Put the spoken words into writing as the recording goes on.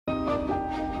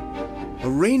A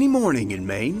rainy morning in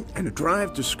Maine and a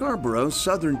drive to Scarborough's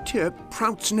southern tip,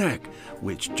 Prout's Neck,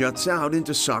 which juts out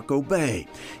into Saco Bay.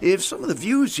 If some of the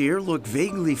views here look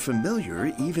vaguely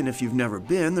familiar, even if you've never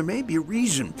been, there may be a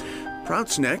reason.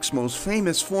 Prout's Neck's most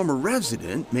famous former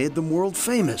resident made them world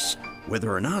famous,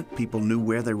 whether or not people knew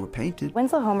where they were painted.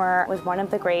 Winslow Homer was one of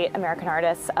the great American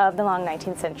artists of the long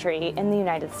 19th century in the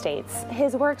United States.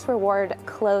 His works were word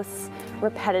close,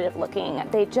 repetitive looking.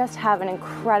 They just have an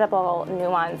incredible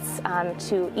nuance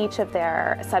to each of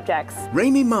their subjects.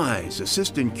 Ramey Mize,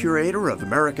 assistant curator of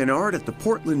American art at the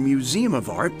Portland Museum of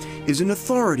Art, is an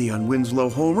authority on Winslow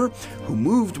Homer, who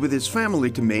moved with his family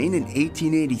to Maine in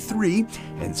 1883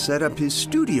 and set up his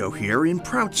studio here in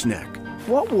Prout's Neck.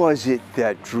 What was it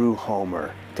that drew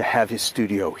Homer to have his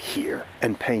studio here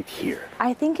and paint here?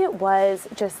 I think it was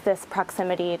just this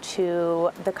proximity to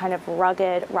the kind of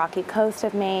rugged, rocky coast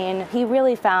of Maine. He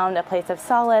really found a place of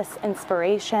solace,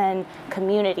 inspiration,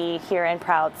 community here in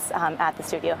Prout's at the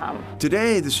studio home.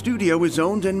 Today, the studio is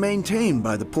owned and maintained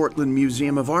by the Portland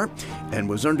Museum of Art and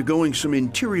was undergoing some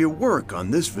interior work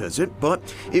on this visit, but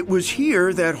it was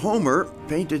here that Homer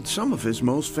painted some of his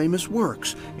most famous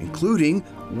works, including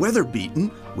Weather Beaten,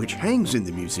 which hangs in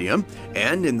the museum,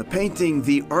 and in the painting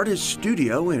The Artist's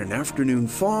Studio in an Afternoon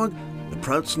Fog, the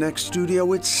Prout's Neck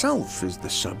studio itself is the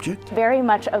subject. Very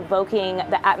much evoking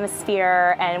the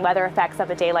atmosphere and weather effects of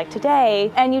a day like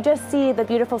today, and you just see the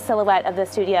beautiful silhouette of the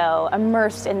studio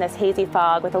immersed in this hazy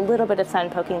fog with a little bit of sun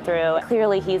poking through.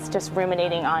 Clearly he's just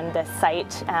ruminating on this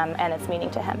site and its meaning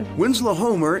to him. Winslow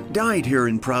Homer died here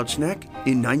in Prout's Neck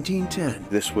in 1910.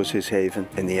 This was his haven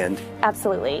in the end?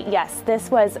 Absolutely, yes.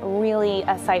 This was really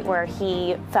a site where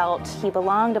he felt he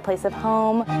belonged, a place of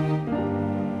home.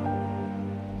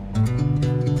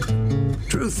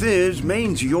 Truth is,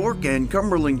 Maine's York and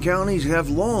Cumberland counties have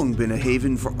long been a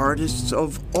haven for artists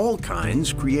of all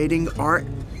kinds, creating art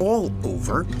all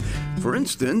over. For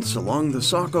instance, along the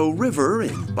Saco River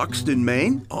in Buxton,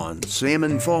 Maine, on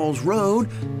Salmon Falls Road,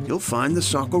 you'll find the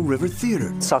Saco River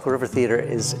Theater. Saco River Theater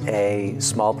is a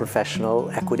small professional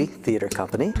equity theater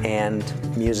company and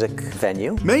music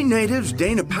venue. Maine natives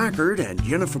Dana Packard and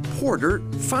Jennifer Porter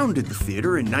founded the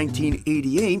theater in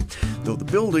 1988, though the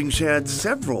buildings had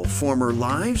several former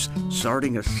lives,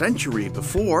 starting a century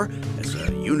before as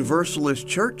a Universalist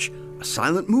church, a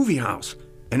silent movie house,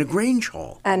 and a Grange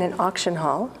Hall. And an auction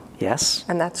hall. Yes.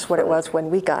 And that's what it was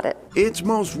when we got it. Its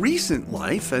most recent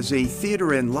life as a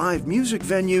theater and live music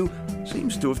venue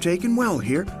seems to have taken well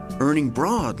here, earning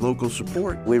broad local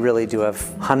support. We really do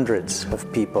have hundreds of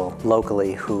people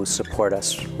locally who support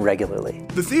us regularly.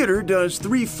 The theater does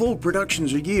 3 full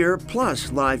productions a year,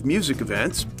 plus live music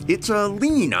events. It's a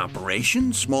lean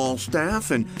operation, small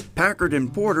staff, and Packard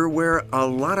and Porter wear a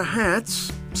lot of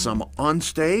hats, some on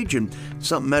stage and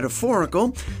some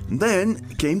metaphorical. And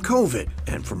then came COVID,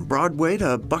 and from Broadway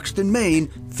to Buxton, Maine,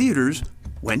 theaters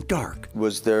went dark.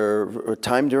 Was there a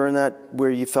time during that where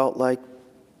you felt like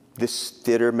this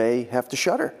theater may have to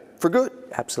shutter for good?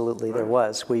 Absolutely, there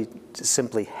was. We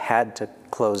simply had to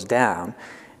close down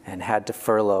and had to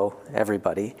furlough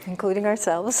everybody, including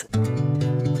ourselves.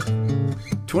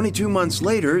 22 months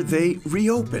later, they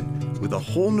reopened with a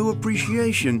whole new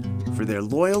appreciation for their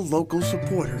loyal local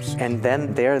supporters. And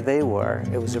then there they were.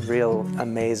 It was a real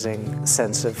amazing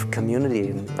sense of community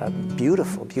and a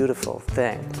beautiful, beautiful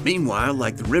thing. Meanwhile,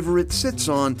 like the river it sits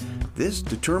on, this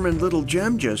determined little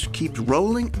gem just keeps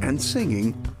rolling and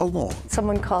singing along.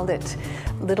 Someone called it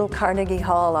Little Carnegie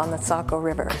Hall on the Saco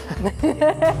River.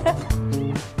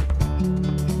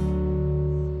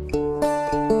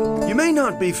 You may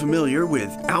not be familiar with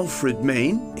Alfred,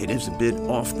 Maine. It is a bit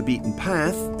off the beaten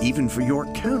path, even for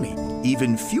York County.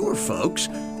 Even fewer folks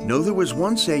know there was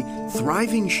once a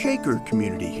thriving Shaker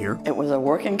community here. It was a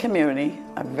working community,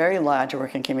 a very large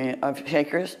working community of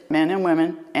Shakers, men and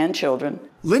women and children.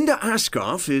 Linda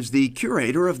Askoff is the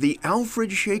curator of the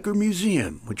Alfred Shaker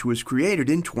Museum, which was created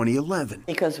in 2011.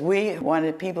 Because we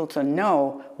wanted people to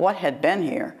know what had been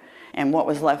here and what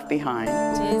was left behind.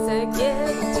 'Tis a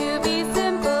gift to be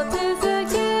simple, 'tis a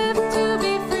gift to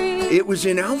be free. It was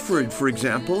in Alfred, for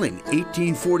example, in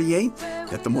 1848,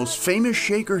 that the most famous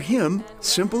Shaker hymn,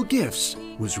 Simple Gifts,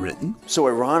 was written. So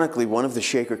ironically, one of the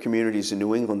Shaker communities in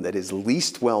New England that is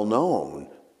least well known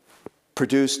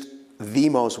produced the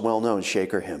most well-known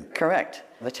Shaker hymn. Correct.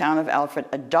 The town of Alfred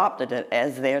adopted it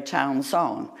as their town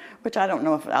song, which I don't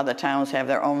know if other towns have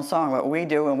their own song, but we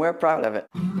do, and we're proud of it.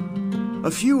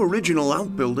 A few original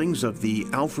outbuildings of the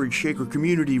Alfred Shaker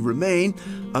community remain,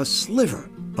 a sliver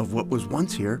of what was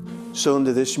once here. So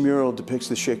this mural depicts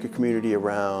the Shaker community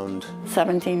around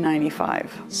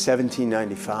 1795.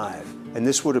 1795. And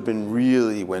this would have been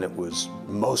really when it was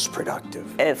most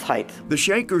productive. At its height. The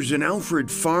Shakers in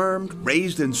Alfred farmed,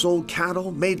 raised and sold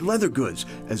cattle, made leather goods,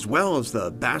 as well as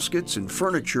the baskets and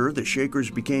furniture the Shakers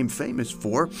became famous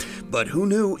for. But who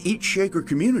knew each Shaker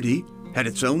community had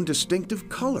its own distinctive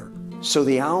color? So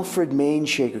the Alfred, Maine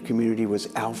Shaker community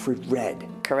was Alfred Red.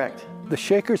 Correct. The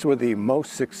Shakers were the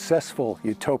most successful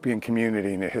utopian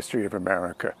community in the history of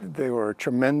America. They were a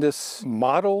tremendous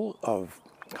model of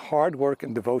hard work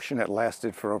and devotion that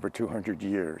lasted for over 200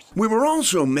 years. We were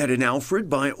also met in Alfred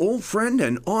by old friend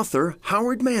and author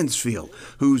Howard Mansfield,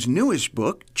 whose newest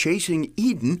book, Chasing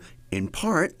Eden, in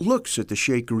part looks at the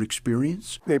Shaker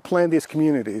experience. They planned these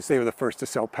communities. They were the first to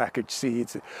sell packaged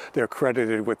seeds. They're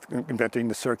credited with inventing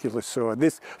the circular saw,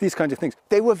 these kinds of things.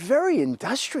 They were very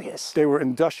industrious. They were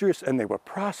industrious and they were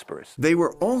prosperous. They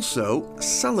were also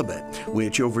celibate,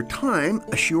 which over time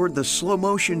assured the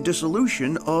slow-motion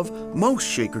dissolution of most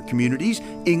Shaker communities,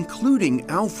 including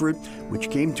Alfred, which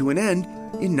came to an end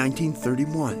in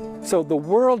 1931. So the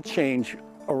world changed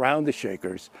around the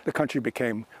Shakers. The country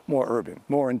became more urban,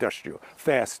 more industrial,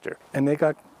 faster, and they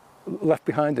got left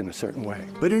behind in a certain way.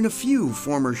 But in a few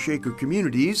former Shaker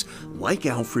communities, like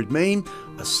Alfred, Maine,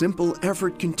 a simple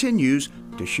effort continues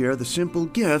to share the simple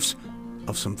gifts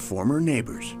of some former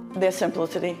neighbors. Their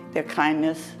simplicity, their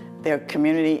kindness, their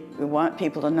community. We want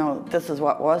people to know this is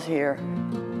what was here.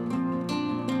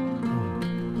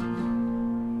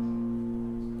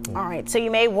 All right, so you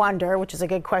may wonder, which is a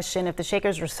good question, if the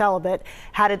Shakers were celibate,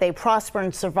 how did they prosper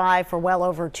and survive for well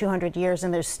over 200 years,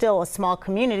 and there's still a small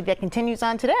community that continues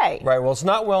on today? Right, well, it's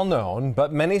not well known,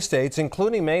 but many states,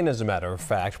 including Maine as a matter of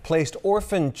fact, placed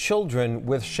orphan children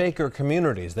with Shaker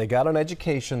communities. They got an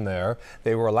education there.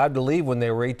 They were allowed to leave when they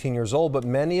were 18 years old, but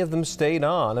many of them stayed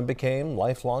on and became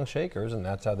lifelong Shakers, and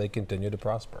that's how they continue to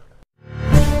prosper.